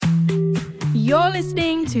You're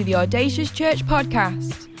listening to the Audacious Church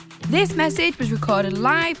podcast. This message was recorded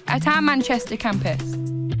live at our Manchester campus.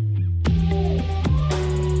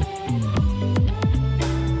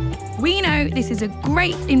 We know this is a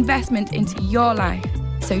great investment into your life,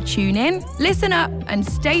 so tune in, listen up, and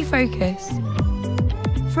stay focused.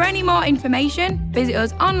 For any more information, visit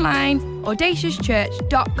us online,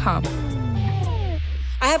 audaciouschurch.com.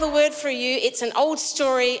 I have a word for you. It's an old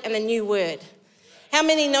story and a new word. How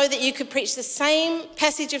many know that you could preach the same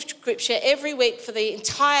passage of scripture every week for the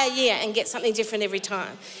entire year and get something different every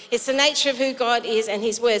time? It's the nature of who God is and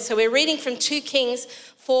his word. So we're reading from 2 Kings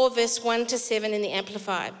 4 verse 1 to 7 in the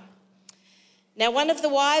Amplified. Now one of the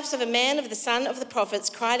wives of a man of the son of the prophets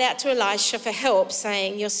cried out to Elisha for help,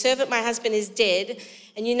 saying, "Your servant, my husband, is dead,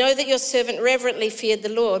 and you know that your servant reverently feared the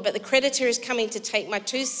Lord, but the creditor is coming to take my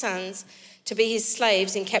 2 sons to be his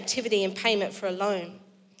slaves in captivity in payment for a loan."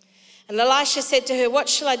 And Elisha said to her, "What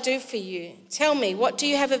shall I do for you? Tell me, what do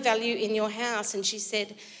you have of value in your house?" And she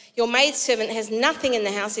said, "Your maidservant has nothing in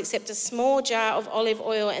the house except a small jar of olive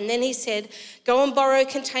oil." And then he said, "Go and borrow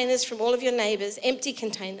containers from all of your neighbours, empty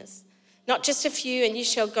containers, not just a few, and you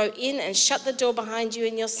shall go in and shut the door behind you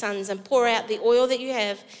and your sons and pour out the oil that you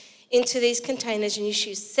have into these containers, and you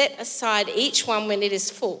shall set aside each one when it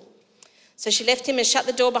is full." So she left him and shut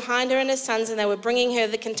the door behind her and her sons, and they were bringing her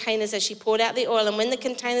the containers as she poured out the oil. And when the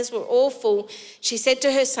containers were all full, she said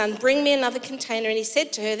to her son, "Bring me another container." And he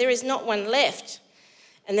said to her, "There is not one left."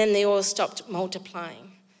 And then the oil stopped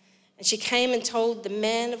multiplying. And she came and told the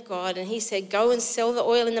man of God, and he said, "Go and sell the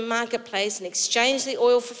oil in the marketplace and exchange the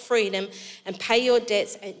oil for freedom and pay your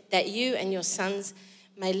debts, that you and your sons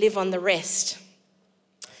may live on the rest."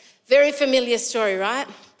 Very familiar story, right?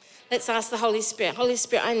 Let's ask the Holy Spirit. Holy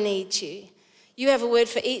Spirit, I need you. You have a word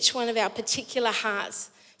for each one of our particular hearts,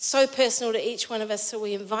 so personal to each one of us. So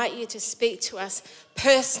we invite you to speak to us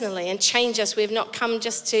personally and change us. We've not come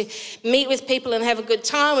just to meet with people and have a good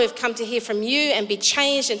time. We've come to hear from you and be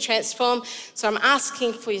changed and transformed. So I'm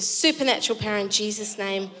asking for your supernatural power in Jesus'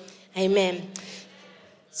 name. Amen.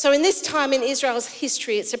 So in this time in Israel's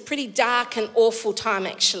history, it's a pretty dark and awful time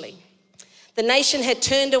actually. The nation had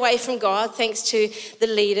turned away from God thanks to the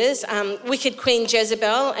leaders. Wicked Queen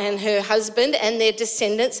Jezebel and her husband and their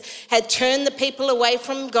descendants had turned the people away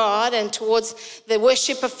from God and towards the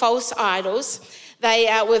worship of false idols. They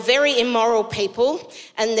were very immoral people,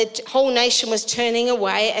 and the whole nation was turning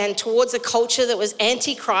away and towards a culture that was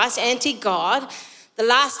anti-Christ, anti-God. The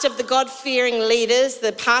last of the God-fearing leaders,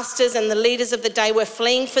 the pastors and the leaders of the day, were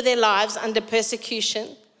fleeing for their lives under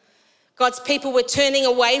persecution. God's people were turning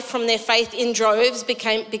away from their faith in droves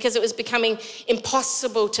because it was becoming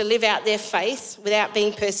impossible to live out their faith without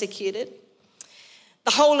being persecuted.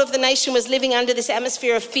 The whole of the nation was living under this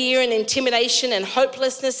atmosphere of fear and intimidation and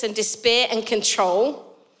hopelessness and despair and control.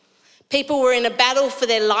 People were in a battle for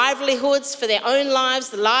their livelihoods, for their own lives,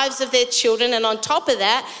 the lives of their children. And on top of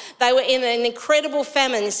that, they were in an incredible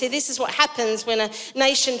famine. See, this is what happens when a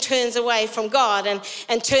nation turns away from God and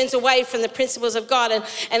turns away from the principles of God.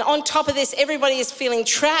 And on top of this, everybody is feeling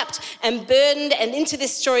trapped and burdened. And into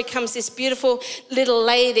this story comes this beautiful little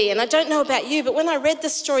lady. And I don't know about you, but when I read the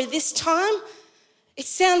story this time, it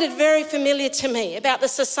sounded very familiar to me about the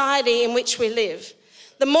society in which we live.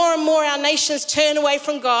 The more and more our nations turn away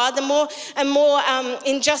from God, the more and more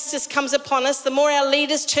injustice comes upon us, the more our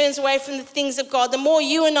leaders turn away from the things of God, the more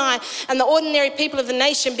you and I and the ordinary people of the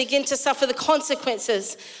nation begin to suffer the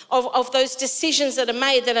consequences of those decisions that are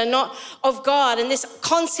made that are not of God. And this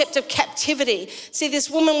concept of captivity. See, this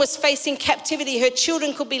woman was facing captivity. Her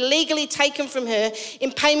children could be legally taken from her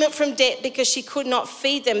in payment from debt because she could not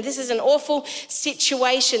feed them. This is an awful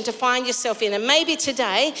situation to find yourself in. And maybe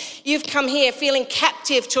today you've come here feeling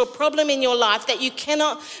captive to a problem in your life that you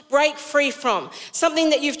cannot break free from. Something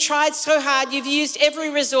that you've tried so hard, you've used every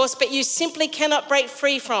resource, but you simply cannot break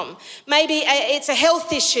free from. Maybe it's a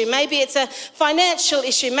health issue. Maybe it's a financial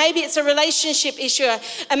issue. Maybe it's a relationship issue,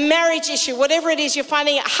 a marriage issue. Whatever it is, you're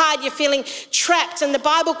finding it hard. You're feeling trapped. And the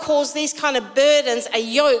Bible calls these kind of burdens a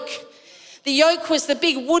yoke. The yoke was the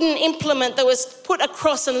big wooden implement that was put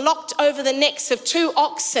across and locked over the necks of 2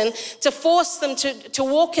 oxen to force them to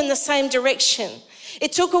walk in the same direction.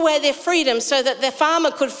 It took away their freedom so that the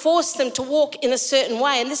farmer could force them to walk in a certain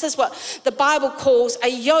way. And this is what the Bible calls a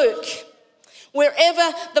yoke.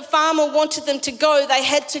 Wherever the farmer wanted them to go, they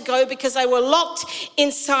had to go because they were locked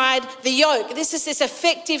inside the yoke. This is this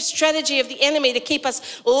effective strategy of the enemy to keep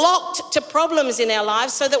us locked to problems in our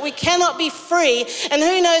lives so that we cannot be free. And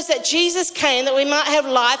who knows that Jesus came that we might have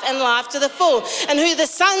life and life to the full. And who the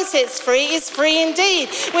Son sets free is free indeed.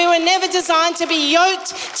 We were never designed to be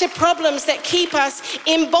yoked to problems that keep us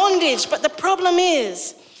in bondage. But the problem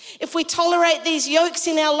is If we tolerate these yokes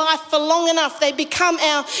in our life for long enough, they become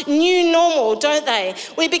our new normal, don't they?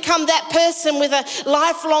 We become that person with a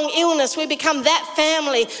lifelong illness. We become that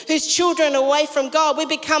family whose children are away from God. We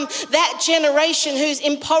become that generation who's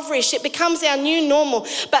impoverished. It becomes our new normal.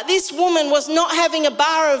 But this woman was not having a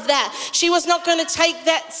bar of that. She was not going to take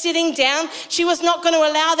that sitting down. She was not going to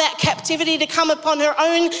allow that captivity to come upon her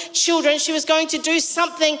own children. She was going to do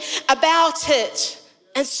something about it.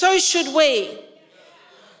 And so should we.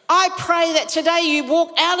 I pray that today you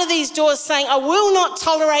walk out of these doors saying, I will not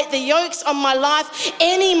tolerate the yokes on my life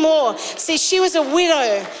anymore. See, she was a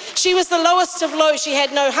widow. She was the lowest of low. She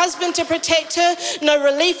had no husband to protect her, no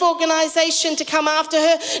relief organisation to come after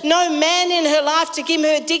her, no man in her life to give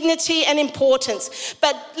her dignity and importance.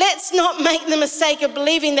 But let's not make the mistake of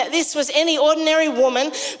believing that this was any ordinary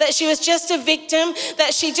woman, that she was just a victim,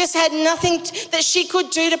 that she just had nothing that she could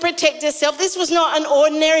do to protect herself. This was not an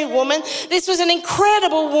ordinary woman. This was an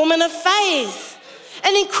incredible woman of faith.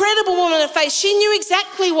 An incredible woman of faith. She knew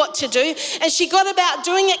exactly what to do, and she got about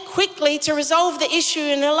doing it quickly to resolve the issue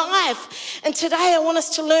in her life. And today I want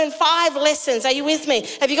us to learn 5 lessons. Are you with me?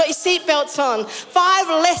 Have you got your seatbelts on? 5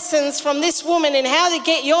 lessons from this woman in how to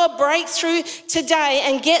get your breakthrough today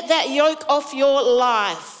and get that yoke off your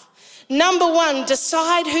life. Number 1,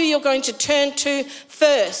 decide who you're going to turn to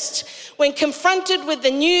first. When confronted with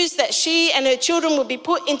the news that she and her children would be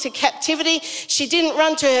put into captivity, she didn't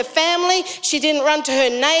run to her family, she didn't run to her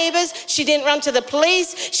neighbours, she didn't run to the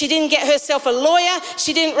police, she didn't get herself a lawyer,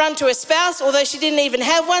 she didn't run to her spouse, although she didn't even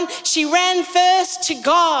have one. She ran first to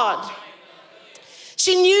God.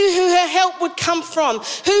 She knew who her help would come from.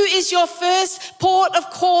 Who is your first port of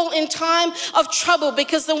call in time of trouble?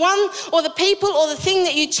 Because the one or the people or the thing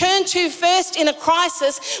that you turn to first in a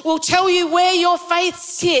crisis will tell you where your faith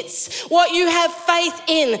sits, what you have faith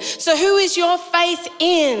in. So who is your faith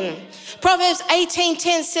in? Proverbs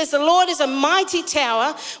 18:10 says, the Lord is a mighty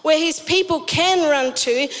tower where his people can run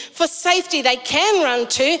to for safety. They can run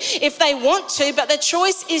to if they want to, but the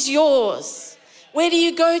choice is yours. Where do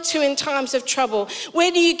you go to in times of trouble?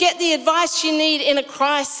 Where do you get the advice you need in a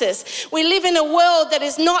crisis? We live in a world that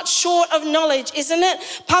is not short of knowledge, isn't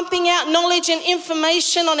it? Pumping out knowledge and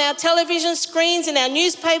information on our television screens and our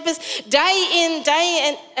newspapers day in,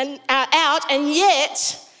 day and out, and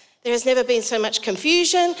yet there has never been so much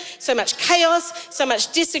confusion, so much chaos, so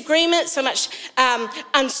much disagreement, so much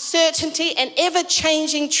uncertainty and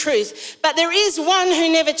ever-changing truth. But there is one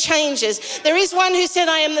who never changes. There is one who said,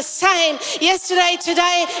 I am the same yesterday,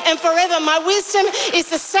 today, and forever. My wisdom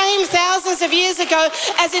is the same thousands of years ago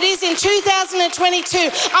as it is in 2022.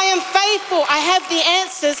 I am faithful. I have the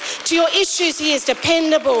answers to your issues. He is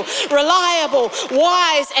dependable, reliable,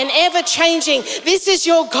 wise, and ever-changing. This is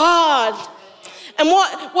your God. And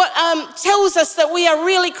what tells us that we are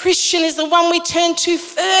really Christian is the one we turn to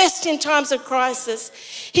first in times of crisis.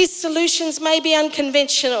 His solutions may be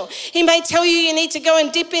unconventional. He may tell you need to go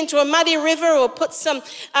and dip into a muddy river or put some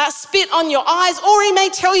spit on your eyes, or he may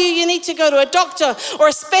tell you need to go to a doctor or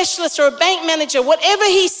a specialist or a bank manager. Whatever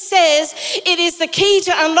he says, it is the key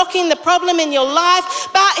to unlocking the problem in your life.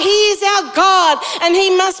 But he is our God, and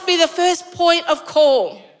he must be the first point of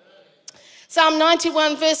call. Psalm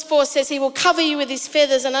 91 verse 4 says, he will cover you with his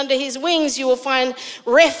feathers, and under his wings you will find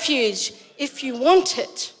refuge if you want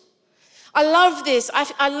it. I love this.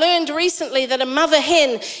 I learned recently that a mother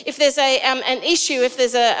hen, if there's an issue, if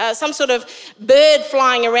there's some sort of bird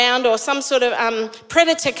flying around or some sort of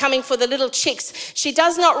predator coming for the little chicks, she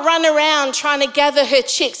does not run around trying to gather her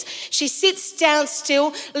chicks. She sits down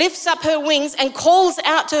still, lifts up her wings and calls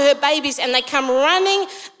out to her babies, and they come running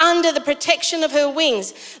under the protection of her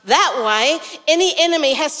wings. That way, any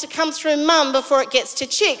enemy has to come through mum before it gets to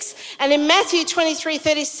chicks. And in Matthew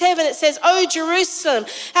 23:37, it says, "Oh, Jerusalem,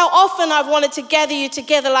 how often I've wanted to gather you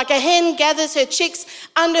together like a hen gathers her chicks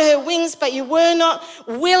under her wings, but you were not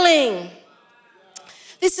willing."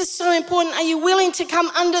 This is so important. Are you willing to come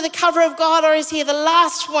under the cover of God, or is he the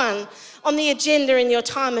last one on the agenda in your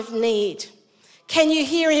time of need? Can you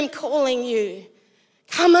hear him calling you?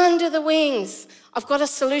 Come under the wings. I've got a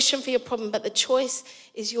solution for your problem, but the choice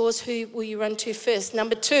is yours. Who will you run to first?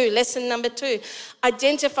 Lesson number two,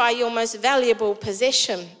 identify your most valuable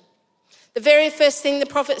possession. The very first thing the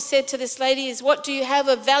prophet said to this lady is, what do you have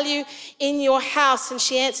of value in your house? And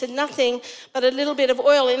she answered, nothing but a little bit of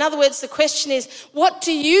oil. In other words, the question is, what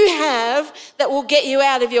do you have that will get you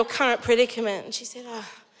out of your current predicament? And she said,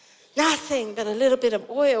 nothing but a little bit of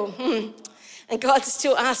oil. And God's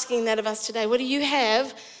still asking that of us today. What do you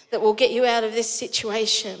have that will get you out of this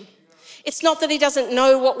situation? It's not that he doesn't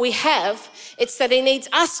know what we have. It's that he needs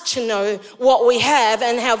us to know what we have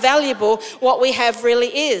and how valuable what we have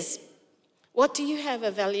really is. What do you have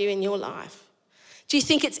of value in your life? Do you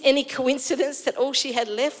think it's any coincidence that all she had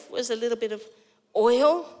left was a little bit of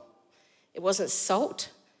oil? It wasn't salt.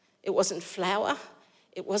 It wasn't flour.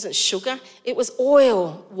 It wasn't sugar. It was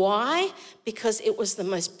oil. Why? Because it was the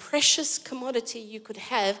most precious commodity you could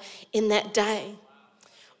have in that day.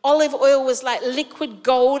 Olive oil was like liquid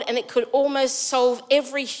gold, and it could almost solve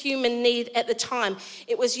every human need at the time.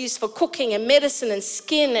 It was used for cooking and medicine and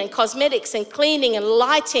skin and cosmetics and cleaning and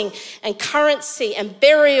lighting and currency and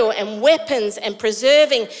burial and weapons and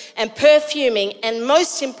preserving and perfuming, and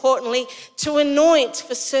most importantly, to anoint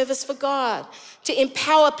for service for God, to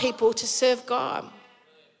empower people to serve God.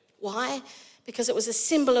 Why? Because it was a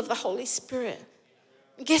symbol of the Holy Spirit.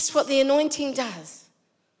 And guess what the anointing does?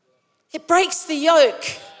 It breaks the yoke.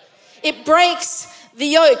 It breaks the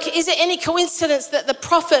yoke. Is it any coincidence that the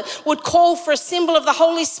prophet would call for a symbol of the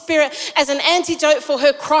Holy Spirit as an antidote for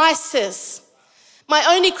her crisis? My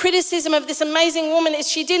only criticism of this amazing woman is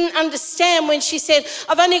she didn't understand when she said,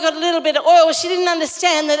 I've only got a little bit of oil. She didn't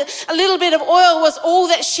understand that a little bit of oil was all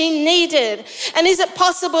that she needed. And is it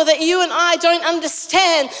possible that you and I don't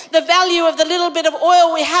understand the value of the little bit of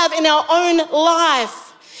oil we have in our own life?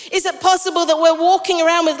 Is it possible that we're walking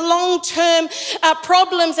around with long-term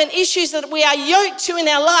problems and issues that we are yoked to in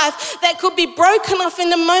our life that could be broken off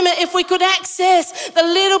in a moment if we could access the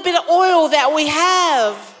little bit of oil that we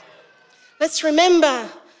have? Let's remember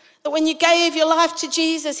that when you gave your life to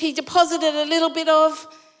Jesus, he deposited a little bit of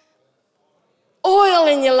oil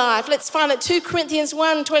in your life. Let's find it. 2 Corinthians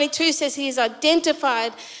 1:22 says he has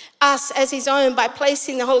identified us as his own by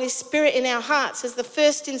placing the Holy Spirit in our hearts as the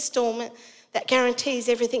first installment that guarantees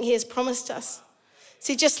everything he has promised us.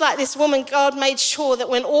 See, just like this woman, God made sure that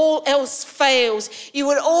when all else fails, you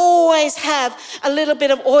would always have a little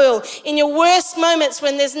bit of oil. In your worst moments,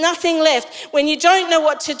 when there's nothing left, when you don't know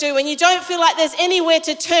what to do, when you don't feel like there's anywhere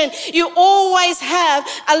to turn, you always have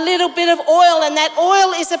a little bit of oil, and that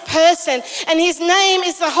oil is a person, and his name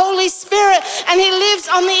is the Holy Spirit, and he lives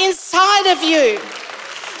on the inside of you.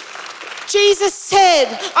 Jesus said,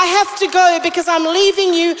 I have to go because I'm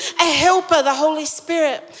leaving you a helper, the Holy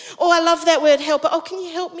Spirit. Oh, I love that word helper. Oh, can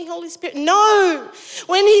you help me, Holy Spirit? No.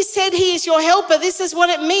 When he said he is your helper, this is what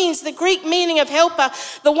it means. The Greek meaning of helper,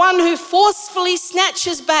 the one who forcefully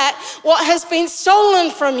snatches back what has been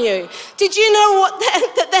stolen from you. Did you know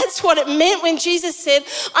that's what it meant when Jesus said,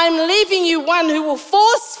 I'm leaving you one who will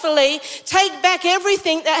forcefully take back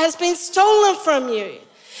everything that has been stolen from you?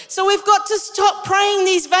 So we've got to stop praying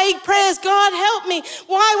these vague prayers. God, help me.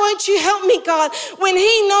 Why won't you help me, God? When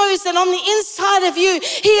he knows that on the inside of you,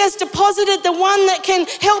 he has deposited the one that can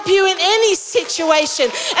help you in any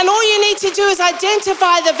situation. And all you need to do is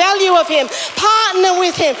identify the value of him, partner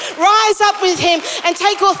with him, rise up with him, and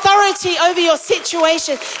take authority over your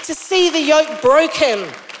situation to see the yoke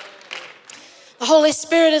broken. The Holy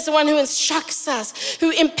Spirit is the one who instructs us, who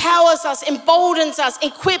empowers us, emboldens us,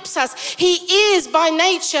 equips us. He is by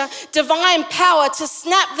nature divine power to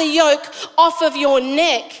snap the yoke off of your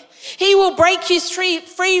neck. He will break you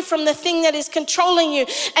free from the thing that is controlling you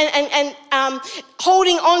and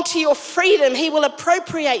holding on to your freedom. He will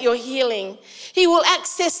appropriate your healing. He will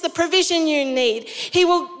access the provision you need. He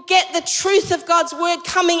will get the truth of God's word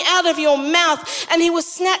coming out of your mouth, and he will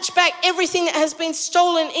snatch back everything that has been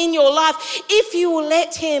stolen in your life if you will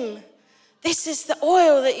let him. This is the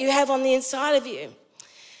oil that you have on the inside of you.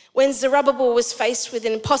 When Zerubbabel was faced with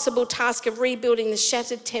an impossible task of rebuilding the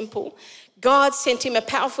shattered temple, God sent him a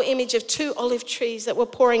powerful image of 2 olive trees that were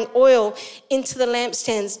pouring oil into the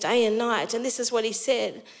lampstands day and night. And this is what he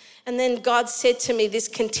said. And then God said to me, this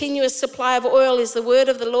continuous supply of oil is the word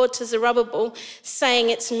of the Lord to Zerubbabel,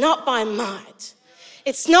 saying, it's not by might,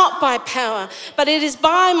 it's not by power, but it is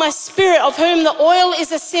by my spirit, of whom the oil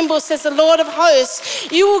is a symbol, says the Lord of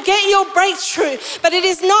hosts. You will get your breakthrough, but it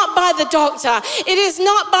is not by the doctor. It is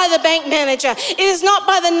not by the bank manager. It is not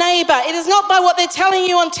by the neighbor. It is not by what they're telling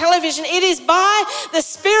you on television. It is by the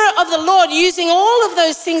Spirit of the Lord using all of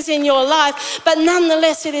those things in your life, but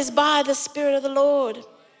nonetheless, it is by the Spirit of the Lord.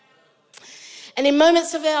 And in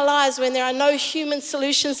moments of our lives when there are no human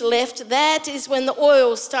solutions left, that is when the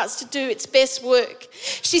oil starts to do its best work.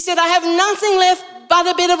 She said, I have nothing left but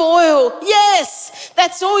a bit of oil. Yes,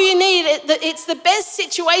 that's all you need. It's the best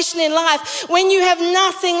situation in life when you have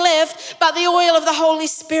nothing left but the oil of the Holy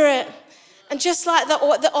Spirit. And just like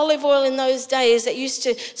the olive oil in those days that used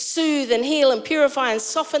to soothe and heal and purify and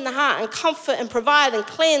soften the heart and comfort and provide and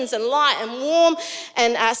cleanse and light and warm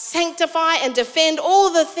and sanctify and defend,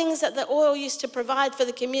 all the things that the oil used to provide for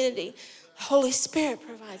the community, the Holy Spirit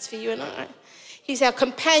provides for you and I. He's our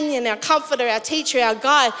companion, our comforter, our teacher, our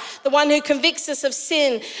guide, the one who convicts us of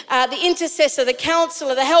sin, the intercessor, the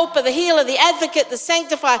counselor, the helper, the healer, the advocate, the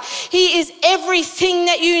sanctifier. He is everything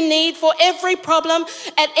that you need for every problem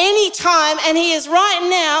at any time, and he is right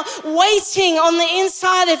now waiting on the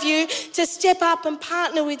inside of you to step up and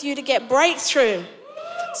partner with you to get breakthrough.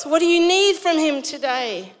 So what do you need from him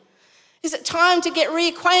today? Is it time to get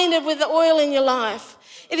reacquainted with the oil in your life?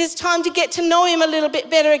 It is time to get to know him a little bit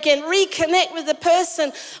better again. Reconnect with the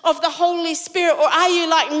person of the Holy Spirit. Or are you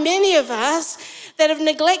like many of us that have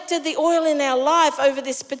neglected the oil in our life over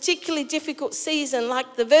this particularly difficult season,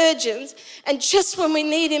 like the virgins, and just when we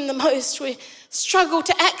need him the most, we struggle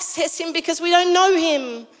to access him because we don't know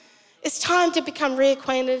him? It's time to become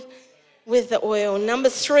reacquainted with the oil. Number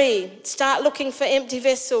 3, start looking for empty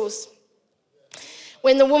vessels.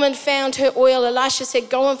 When the woman found her oil, Elisha said,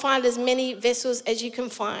 go and find as many vessels as you can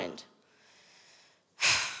find.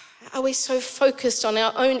 Are we so focused on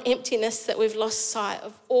our own emptiness that we've lost sight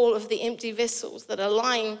of all of the empty vessels that are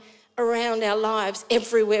lying around our lives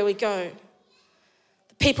everywhere we go?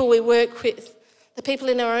 The people we work with, the people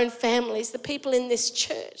in our own families, the people in this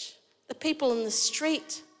church, the people in the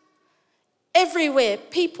street. Everywhere,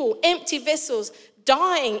 people, empty vessels,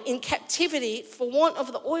 dying in captivity for want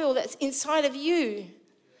of the oil that's inside of you.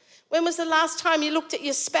 When was the last time you looked at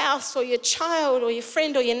your spouse or your child or your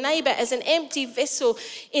friend or your neighbor as an empty vessel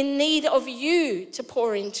in need of you to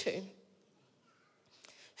pour into?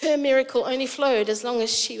 Her miracle only flowed as long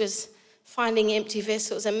as she was finding empty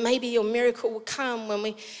vessels. And maybe your miracle will come when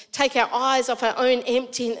we take our eyes off our own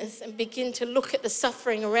emptiness and begin to look at the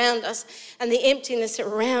suffering around us and the emptiness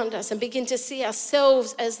around us and begin to see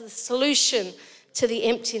ourselves as the solution to the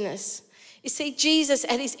emptiness. You see, Jesus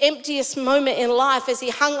at his emptiest moment in life, as he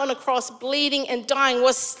hung on a cross bleeding and dying,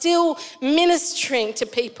 was still ministering to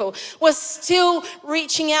people, was still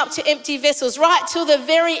reaching out to empty vessels. Right till the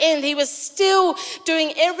very end, he was still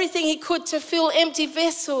doing everything he could to fill empty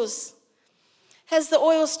vessels. Has the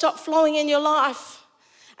oil stopped flowing in your life?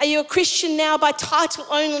 Are you a Christian now by title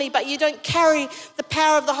only, but you don't carry the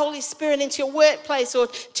power of the Holy Spirit into your workplace or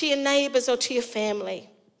to your neighbors or to your family?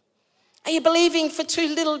 Are you believing for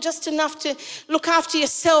too little, just enough to look after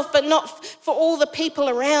yourself, but not for all the people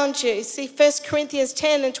around you? See, 1 Corinthians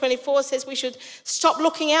 10:24 says we should stop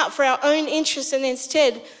looking out for our own interests and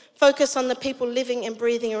instead focus on the people living and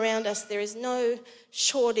breathing around us. There is no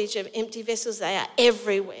shortage of empty vessels. They are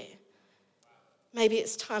everywhere. Maybe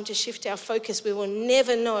it's time to shift our focus. We will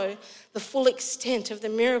never know the full extent of the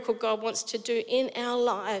miracle God wants to do in our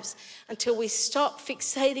lives until we stop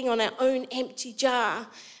fixating on our own empty jar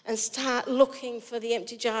and start looking for the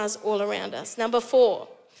empty jars all around us. Number 4,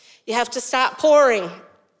 you have to start pouring.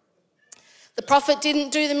 The prophet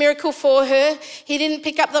didn't do the miracle for her. He didn't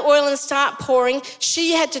pick up the oil and start pouring.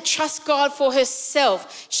 She had to trust God for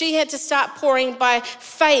herself. She had to start pouring by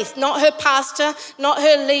faith, not her pastor, not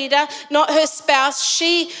her leader, not her spouse,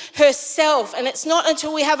 she herself. And it's not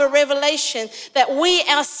until we have a revelation that we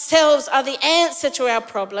ourselves are the answer to our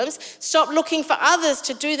problems, stop looking for others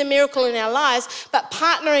to do the miracle in our lives, but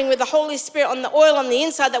partnering with the Holy Spirit on the oil on the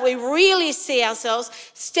inside, that we really see ourselves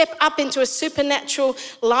step up into a supernatural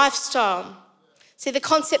lifestyle. See, the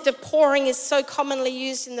concept of pouring is so commonly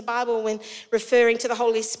used in the Bible when referring to the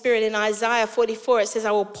Holy Spirit. In Isaiah 44, it says,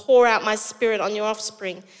 I will pour out my spirit on your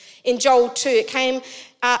offspring. In Joel 2, it came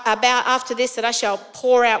about after this that I shall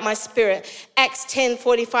pour out my spirit. Acts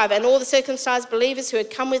 10:45, and all the circumcised believers who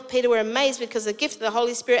had come with Peter were amazed because the gift of the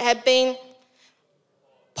Holy Spirit had been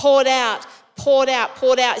poured out. Poured out.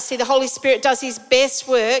 See, the Holy Spirit does his best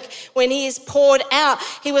work when he is poured out.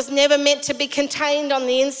 He was never meant to be contained on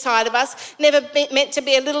the inside of us, never meant to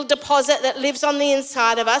be a little deposit that lives on the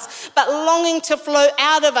inside of us, but longing to flow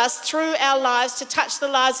out of us through our lives to touch the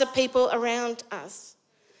lives of people around us.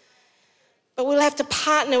 But we'll have to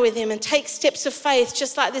partner with him and take steps of faith,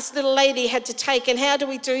 just like this little lady had to take. And how do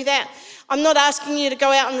we do that? I'm not asking you to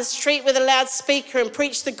go out on the street with a loudspeaker and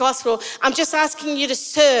preach the gospel. I'm just asking you to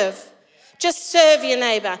serve. Just serve your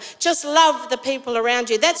neighbor. Just love the people around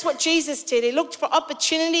you. That's what Jesus did. He looked for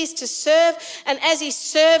opportunities to serve. And as he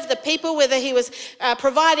served the people, whether he was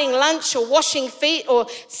providing lunch or washing feet or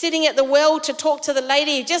sitting at the well to talk to the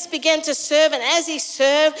lady, he just began to serve. And as he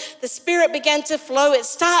served, the Spirit began to flow. It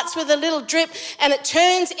starts with a little drip and it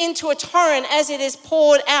turns into a torrent as it is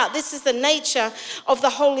poured out. This is the nature of the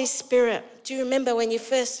Holy Spirit. Do you remember when you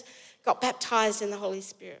first got baptized in the Holy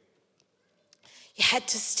Spirit? You had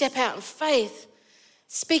to step out in faith.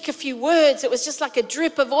 speak a few words. It was just like a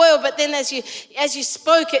drip of oil, but then as you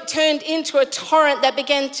spoke, it turned into a torrent that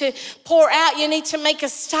began to pour out. You need to make a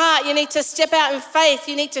start. You need to step out in faith.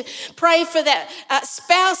 You need to pray for that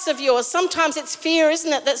spouse of yours. Sometimes it's fear,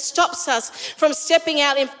 isn't it, that stops us from stepping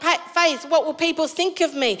out in faith. What will people think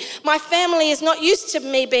of me? My family is not used to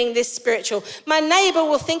me being this spiritual. My neighbor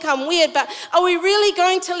will think I'm weird, but are we really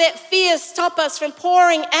going to let fear stop us from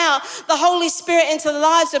pouring out the Holy Spirit into the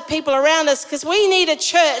lives of people around us? Because we need a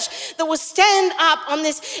church that will stand up on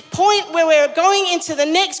this point where we're going into the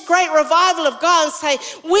next great revival of God and say,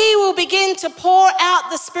 we will begin to pour out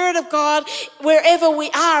the Spirit of God wherever we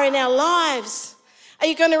are in our lives. Are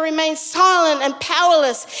you going to remain silent and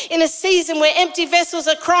powerless in a season where empty vessels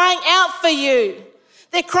are crying out for you?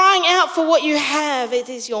 They're crying out for what you have. It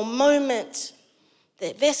is your moment.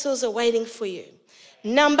 The vessels are waiting for you.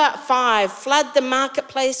 Number 5, flood the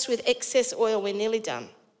marketplace with excess oil. We're nearly done.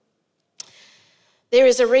 There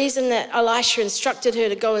is a reason that Elisha instructed her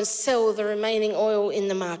to go and sell the remaining oil in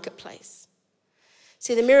the marketplace.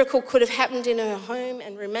 See, the miracle could have happened in her home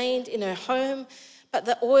and remained in her home, but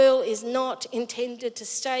the oil is not intended to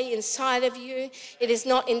stay inside of you. It is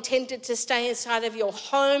not intended to stay inside of your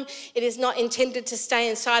home. It is not intended to stay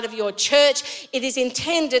inside of your church. It is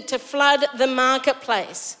intended to flood the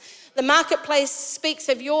marketplace. The marketplace speaks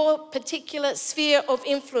of your particular sphere of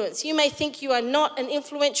influence. You may think you are not an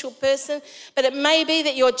influential person, but it may be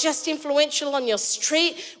that you're just influential on your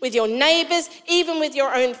street, with your neighbors, even with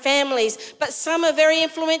your own families. But some are very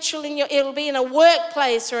influential it'll be in a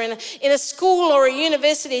workplace or in a school or a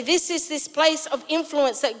university. This is this place of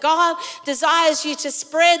influence that God desires you to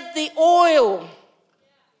spread the oil.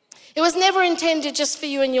 It was never intended just for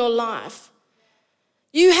you in your life.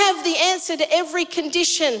 You have the answer to every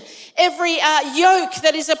condition, every yoke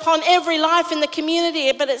that is upon every life in the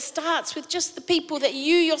community, but it starts with just the people that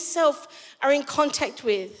you yourself are in contact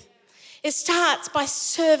with. It starts by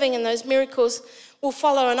serving, and those miracles will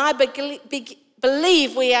follow. And I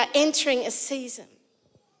believe we are entering a season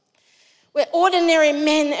where ordinary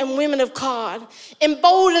men and women of God,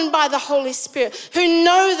 emboldened by the Holy Spirit, who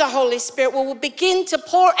know the Holy Spirit, will begin to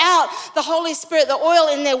pour out the Holy Spirit, the oil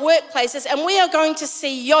in their workplaces. And we are going to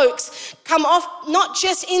see yokes come off not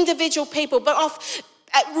just individual people, but off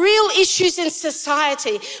real issues in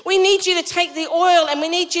society. We need you to take the oil and we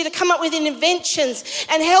need you to come up with inventions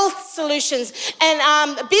and health solutions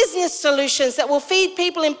and business solutions that will feed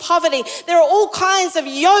people in poverty. There are all kinds of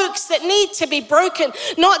yokes that need to be broken,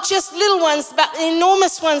 not just little ones, but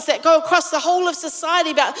enormous ones that go across the whole of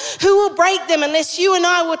society. But who will break them unless you and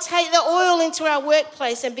I will take the oil into our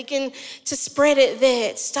workplace and begin to spread it there?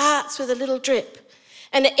 It starts with a little drip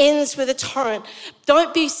and it ends with a torrent.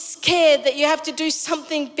 Don't be scared that you have to do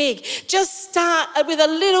something big. Just start with a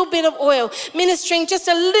little bit of oil, ministering just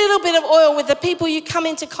a little bit of oil with the people you come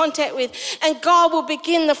into contact with, and God will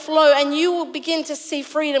begin the flow and you will begin to see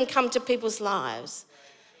freedom come to people's lives.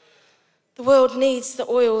 The world needs the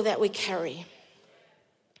oil that we carry.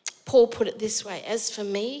 Paul put it this way: as for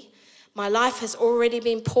me, my life has already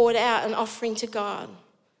been poured out, an offering to God.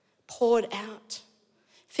 Poured out.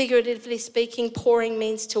 Figuratively speaking, pouring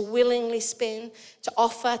means to willingly spend, to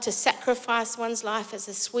offer, to sacrifice one's life as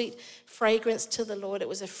a sweet fragrance to the Lord. It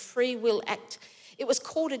was a free will act. It was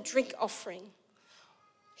called a drink offering.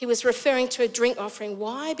 He was referring to a drink offering.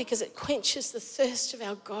 Why? Because it quenches the thirst of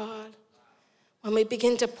our God. When we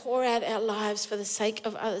begin to pour out our lives for the sake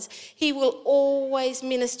of others, He will always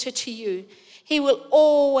minister to you. He will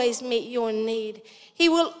always meet your need. He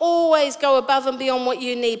will always go above and beyond what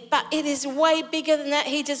you need. But it is way bigger than that.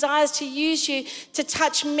 He desires to use you to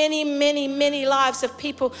touch many, many, many lives of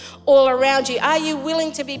people all around you. Are you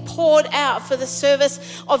willing to be poured out for the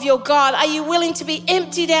service of your God? Are you willing to be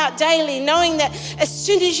emptied out daily, knowing that as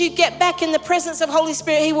soon as you get back in the presence of Holy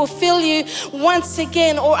Spirit, He will fill you once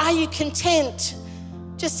again? Or are you content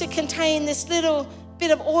just to contain this little bit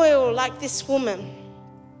of oil like this woman?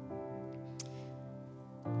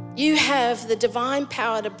 You have the divine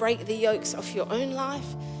power to break the yokes off your own life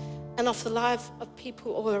and off the life of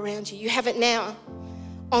people all around you. You have it now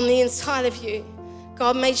on the inside of you.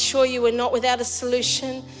 God made sure you were not without a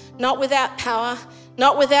solution, not without power,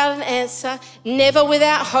 not without an answer, never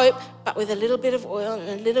without hope, but with a little bit of oil,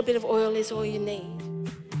 and a little bit of oil is all you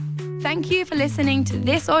need. Thank you for listening to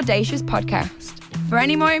this Audacious podcast. For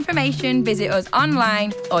any more information, visit us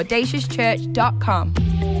online, audaciouschurch.com.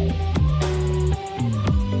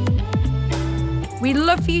 We'd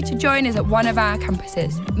love for you to join us at one of our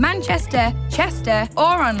campuses, Manchester, Chester,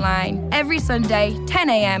 or online, every Sunday, 10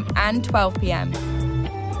 a.m. and 12 p.m.